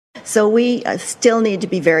So we still need to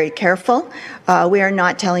be very careful. We are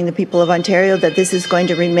not telling the people of Ontario that this is going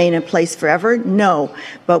to remain in place forever. No,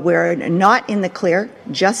 but we're not in the clear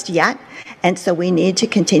just yet. And so we need to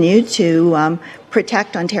continue to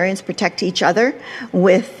protect Ontarians, protect each other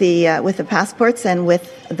with the passports and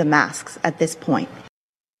with the masks at this point.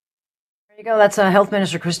 There you go. That's Health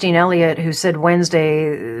Minister Christine Elliott, who said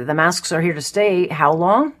Wednesday the masks are here to stay. How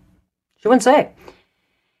long? She wouldn't say.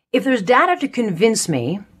 If there's data to convince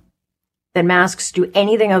me that masks do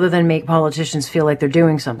anything other than make politicians feel like they're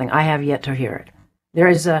doing something, I have yet to hear it. There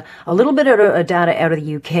is a little bit of data out of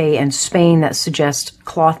the UK and Spain that suggests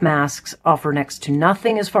cloth masks offer next to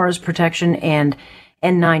nothing as far as protection, and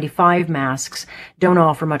N95 masks don't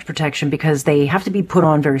offer much protection because they have to be put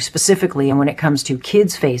on very specifically, and when it comes to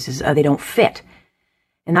kids' faces, they don't fit.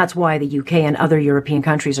 And that's why the UK and other European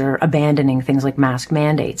countries are abandoning things like mask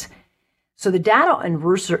mandates. So the data and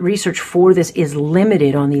research for this is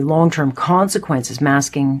limited on the long-term consequences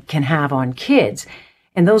masking can have on kids.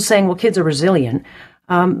 And those saying, well, kids are resilient.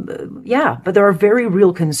 Yeah, but there are very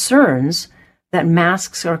real concerns that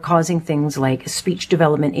masks are causing things like speech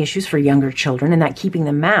development issues for younger children, and that keeping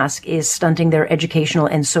them masked is stunting their educational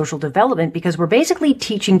and social development because we're basically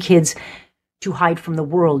teaching kids to hide from the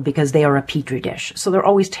world because they are a petri dish. So they're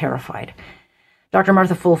always terrified. Dr.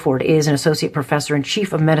 Martha Fulford is an associate professor and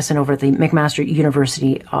chief of medicine over at the McMaster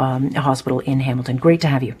University Hospital in Hamilton. Great to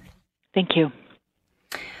have you. Thank you.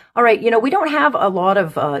 All right. We don't have a lot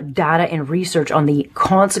of data and research on the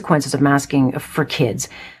consequences of masking for kids.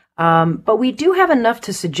 But we do have enough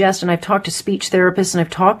to suggest, and I've talked to speech therapists and I've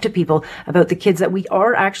talked to people about the kids that we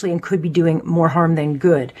are actually and could be doing more harm than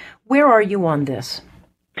good. Where are you on this?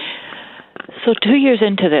 So 2 years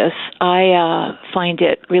into this, I find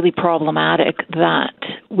it really problematic that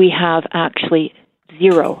we have actually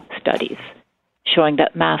zero studies showing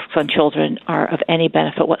that masks on children are of any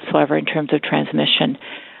benefit whatsoever in terms of transmission.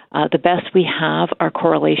 The best we have are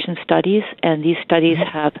correlation studies, and these studies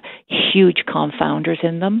have huge confounders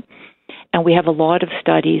in them. And we have a lot of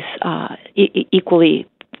studies, equally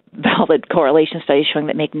valid correlation studies showing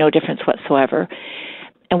that make no difference whatsoever.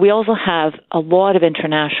 And we also have a lot of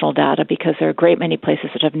international data because there are a great many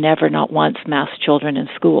places that have never, not once, masked children in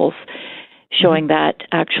schools, showing that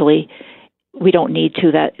actually we don't need to,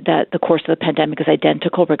 that the course of the pandemic is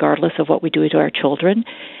identical regardless of what we do to our children.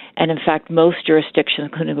 And in fact, most jurisdictions,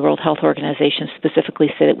 including the World Health Organization, specifically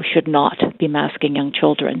say that we should not be masking young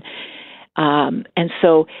children. And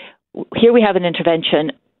so here we have an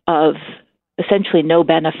intervention of essentially no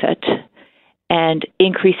benefit and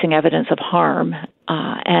increasing evidence of harm,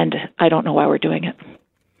 and I don't know why we're doing it.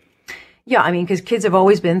 Yeah, I mean, because kids have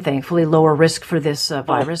always been, thankfully, lower risk for this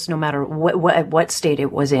virus, no matter what state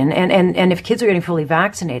it was in. And if kids are getting fully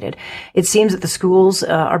vaccinated, it seems that the schools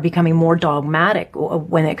are becoming more dogmatic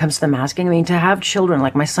when it comes to the masking. I mean, to have children,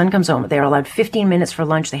 like my son comes home, they're allowed 15 minutes for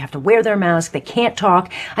lunch, they have to wear their mask, they can't talk.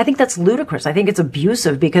 I think that's ludicrous. I think it's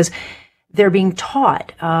abusive because they're being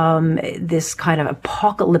taught this kind of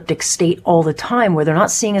apocalyptic state all the time where they're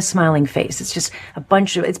not seeing a smiling face. It's just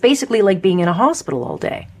it's basically like being in a hospital all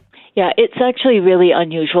day. Yeah, it's actually really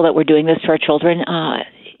unusual that we're doing this to our children.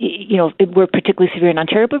 We're particularly severe in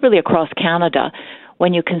Ontario, but really across Canada.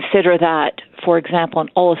 When you consider that, for example, in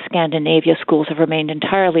all of Scandinavia, schools have remained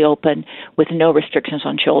entirely open with no restrictions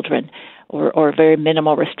on children or very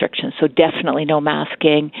minimal restrictions. So definitely no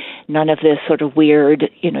masking, none of this sort of weird,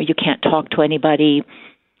 you can't talk to anybody.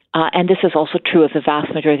 And this is also true of the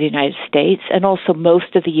vast majority of the United States and also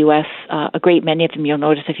most of the U.S. A great many of them, you'll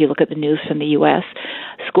notice if you look at the news from the U.S.,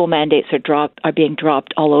 school mandates are being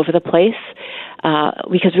dropped all over the place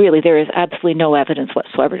because really there is absolutely no evidence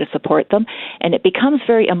whatsoever to support them. And it becomes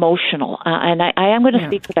very emotional. And I am going to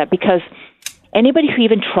speak to that because anybody who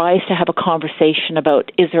even tries to have a conversation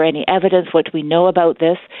about is there any evidence, what do we know about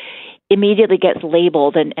this, immediately gets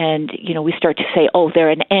labeled and we start to say, oh, they're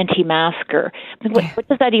an anti-masker. I mean, what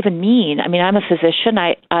does that even mean? I mean, I'm a physician.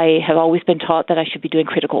 I have always been taught that I should be doing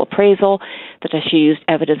critical appraisal, that I should use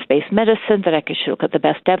evidence-based medicine, that I should look at the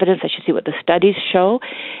best evidence, I should see what the studies show.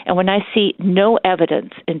 And when I see no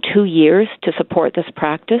evidence in 2 years to support this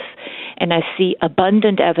practice, and I see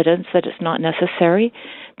abundant evidence that it's not necessary,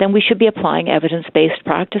 then we should be applying evidence-based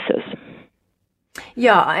practices.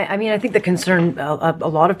 Yeah, I mean, I think the concern a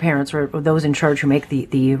lot of parents or those in charge who make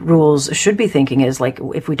the rules should be thinking is like,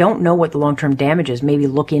 if we don't know what the long-term damage is, maybe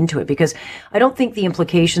look into it, because I don't think the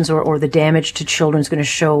implications or the damage to children is going to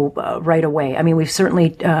show right away. I mean, we've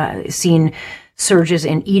certainly seen surges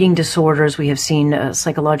in eating disorders. We have seen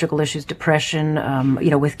psychological issues, depression,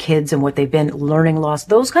 with kids and what they've been, learning loss,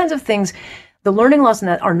 those kinds of things the learning loss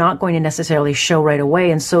are not going to necessarily show right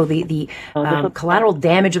away. And so the collateral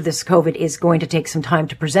damage of this COVID is going to take some time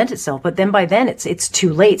to present itself. But then by then it's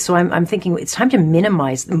too late. So I'm thinking it's time to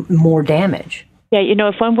minimize more damage. Yeah,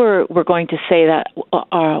 if when we're going to say that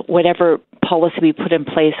whatever policy we put in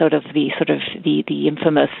place out of the sort of the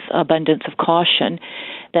infamous abundance of caution,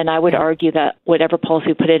 then I would argue that whatever policy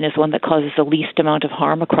we put in is one that causes the least amount of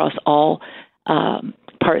harm across all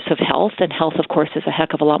parts of health, and health, of course, is a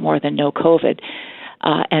heck of a lot more than no COVID.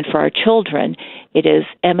 And for our children, it is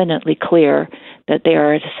eminently clear that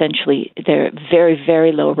they're very,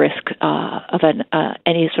 very low risk of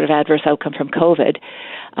any sort of adverse outcome from COVID,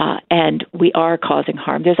 and we are causing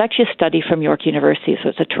harm. There's actually a study from York University, so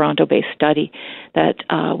it's a Toronto-based study that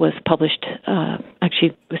was published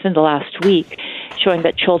actually within the last week, showing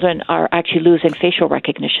that children are actually losing facial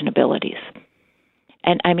recognition abilities.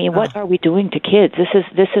 And I mean, what are we doing to kids?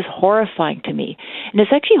 This is horrifying to me, and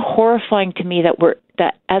it's actually horrifying to me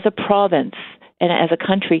that as a province and as a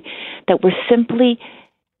country, that we're simply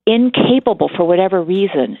incapable, for whatever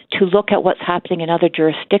reason, to look at what's happening in other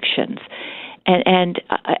jurisdictions. And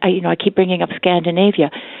I keep bringing up Scandinavia.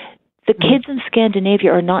 The kids in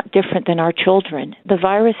Scandinavia are not different than our children. The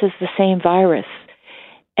virus is the same virus,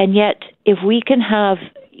 and yet if we can have,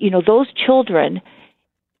 those children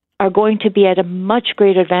are going to be at a much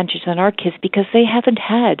greater advantage than our kids because they haven't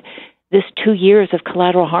had this 2 years of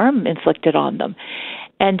collateral harm inflicted on them.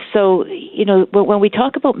 And so, when we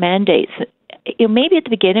talk about mandates, maybe at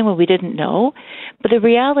the beginning when we didn't know, but the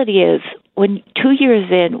reality is when 2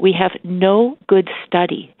 years in, we have no good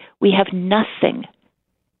study. We have nothing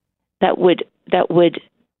that would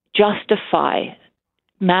justify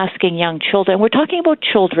masking young children. We're talking about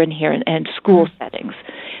children here and school settings.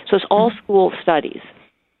 So it's all school studies.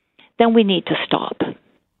 Then we need to stop.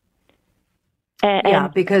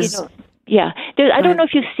 Because... I don't know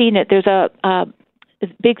if you've seen it. There's a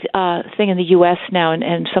big thing in the U.S. now,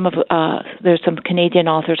 and there's some Canadian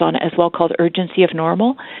authors on it as well, called Urgency of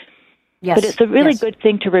Normal. Yes. But it's a really good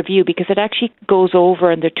thing to review because it actually goes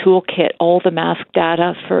over in the toolkit all the mask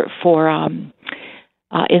data for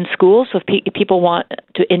in schools. So if people want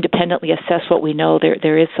to independently assess what we know,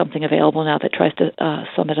 there is something available now that tries to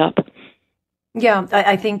sum it up. Yeah,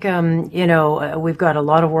 I think, we've got a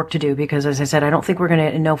lot of work to do because, as I said, I don't think we're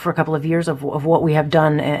going to know for a couple of years of what we have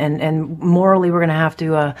done. And morally, we're going to have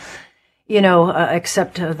to,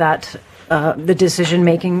 accept that the decision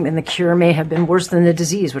making and the cure may have been worse than the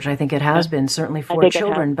disease, which I think it has been, certainly for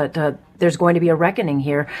children. But there's going to be a reckoning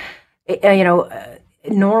here.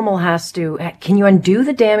 Normal has to, can you undo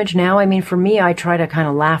the damage now? I mean, for me, I try to kind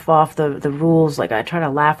of laugh off the rules. Like I try to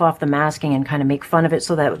laugh off the masking and kind of make fun of it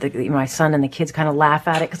so that my son and the kids kind of laugh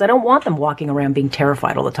at it because I don't want them walking around being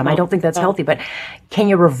terrified all the time. I don't think that's healthy, but can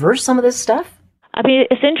you reverse some of this stuff? I mean,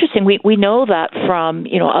 it's interesting. We know that from,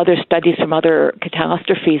 other studies from other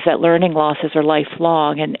catastrophes that learning losses are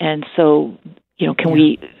lifelong. And so, can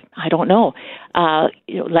we, I don't know.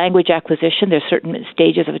 Language acquisition, there's certain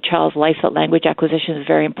stages of a child's life that language acquisition is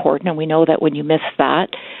very important, and we know that when you miss that,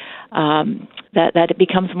 that it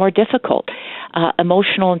becomes more difficult.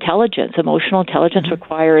 Emotional intelligence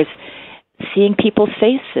requires seeing people's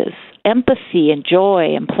faces, empathy and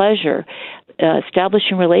joy and pleasure,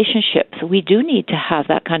 establishing relationships. We do need to have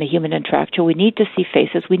that kind of human interaction. We need to see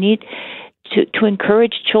faces. We need to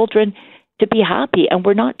encourage children to be happy, and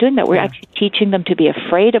we're not doing that. We're actually teaching them to be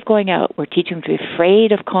afraid of going out. We're teaching them to be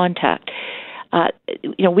afraid of contact.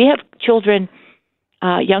 We have children,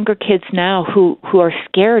 younger kids now who are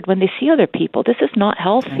scared when they see other people. This is not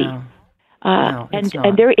healthy. No,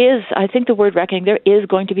 and there is, I think the word reckoning, there is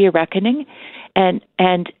going to be a reckoning, and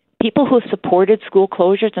people who have supported school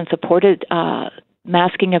closures and supported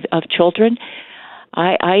masking of children,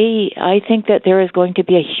 I think that there is going to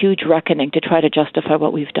be a huge reckoning to try to justify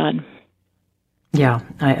what we've done. Yeah,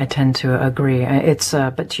 I tend to agree. It's,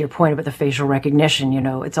 but to your point about the facial recognition,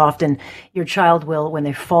 it's often your child will, when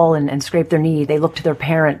they fall and scrape their knee, they look to their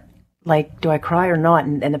parent like, do I cry or not?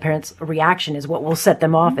 And the parent's reaction is what will set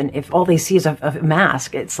them off. And if all they see is a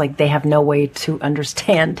mask, it's like they have no way to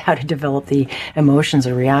understand how to develop the emotions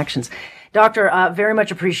or reactions. Doctor, very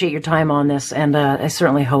much appreciate your time on this. And I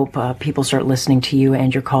certainly hope people start listening to you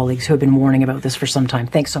and your colleagues who have been warning about this for some time.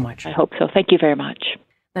 Thanks so much. I hope so. Thank you very much.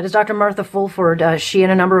 That is Dr. Martha Fulford. She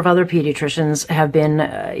and a number of other pediatricians have been,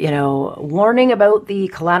 warning about the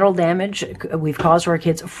collateral damage we've caused to our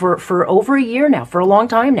kids for over a year now, for a long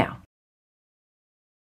time now.